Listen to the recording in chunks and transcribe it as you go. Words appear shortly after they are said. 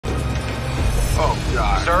Oh,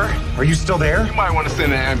 God. Sir? Are you still there? You might want to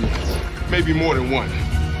send an ambulance. Maybe more than one.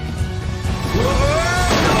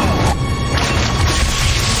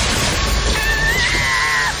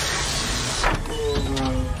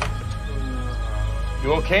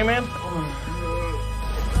 You okay, man?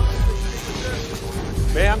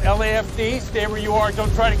 Ma'am, LAFD, stay where you are.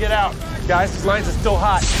 Don't try to get out. Guys, these lines are still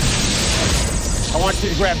hot. I want you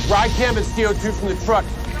to grab dry chem and CO2 from the truck.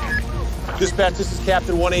 Dispatch, this is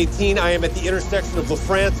Captain 118. I am at the intersection of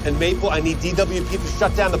LaFrance and Maple. I need DWP to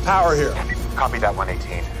shut down the power here. Copy that,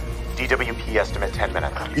 118. DWP estimate 10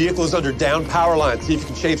 minutes. Vehicle is under down power line. See if you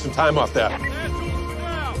can shave some time off that.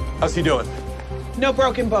 How's he doing? No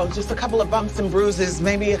broken bones, just a couple of bumps and bruises,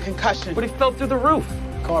 maybe a concussion. But he fell through the roof.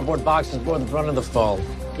 Cardboard boxes bore the brunt of the fall.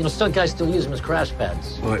 You know, stunt guys still use them as crash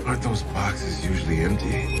pads. Well, aren't those boxes usually empty,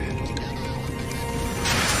 man?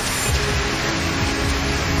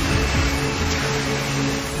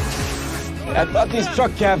 I thought these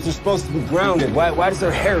truck cabs are supposed to be grounded. Why does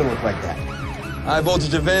their hair look like that? High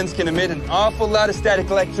voltage events can emit an awful lot of static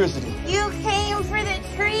electricity. You came for the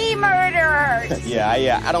tree murders!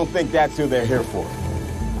 Yeah, I don't think that's who they're here for.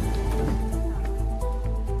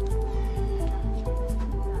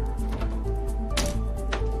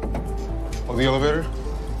 Oh, the elevator?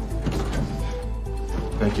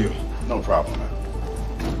 Thank you. No problem, man.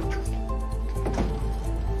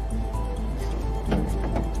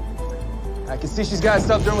 I can see she's got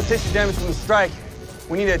subdermal tissue damage from the strike.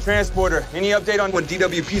 We need a transporter. Any update on when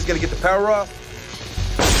DWP's gonna get the power off?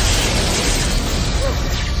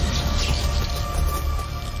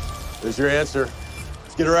 There's your answer.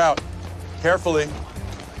 Let's get her out. Carefully.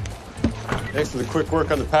 Thanks for the quick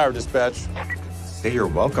work on the power, dispatch. Say you're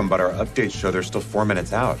welcome, but our updates show they're still 4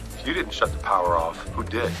 minutes out. If you didn't shut the power off, who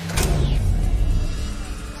did?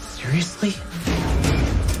 Seriously?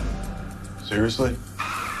 Seriously?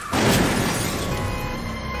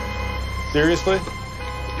 Seriously?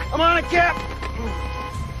 I'm on it, Cap!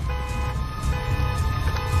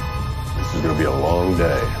 This is gonna be a long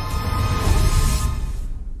day.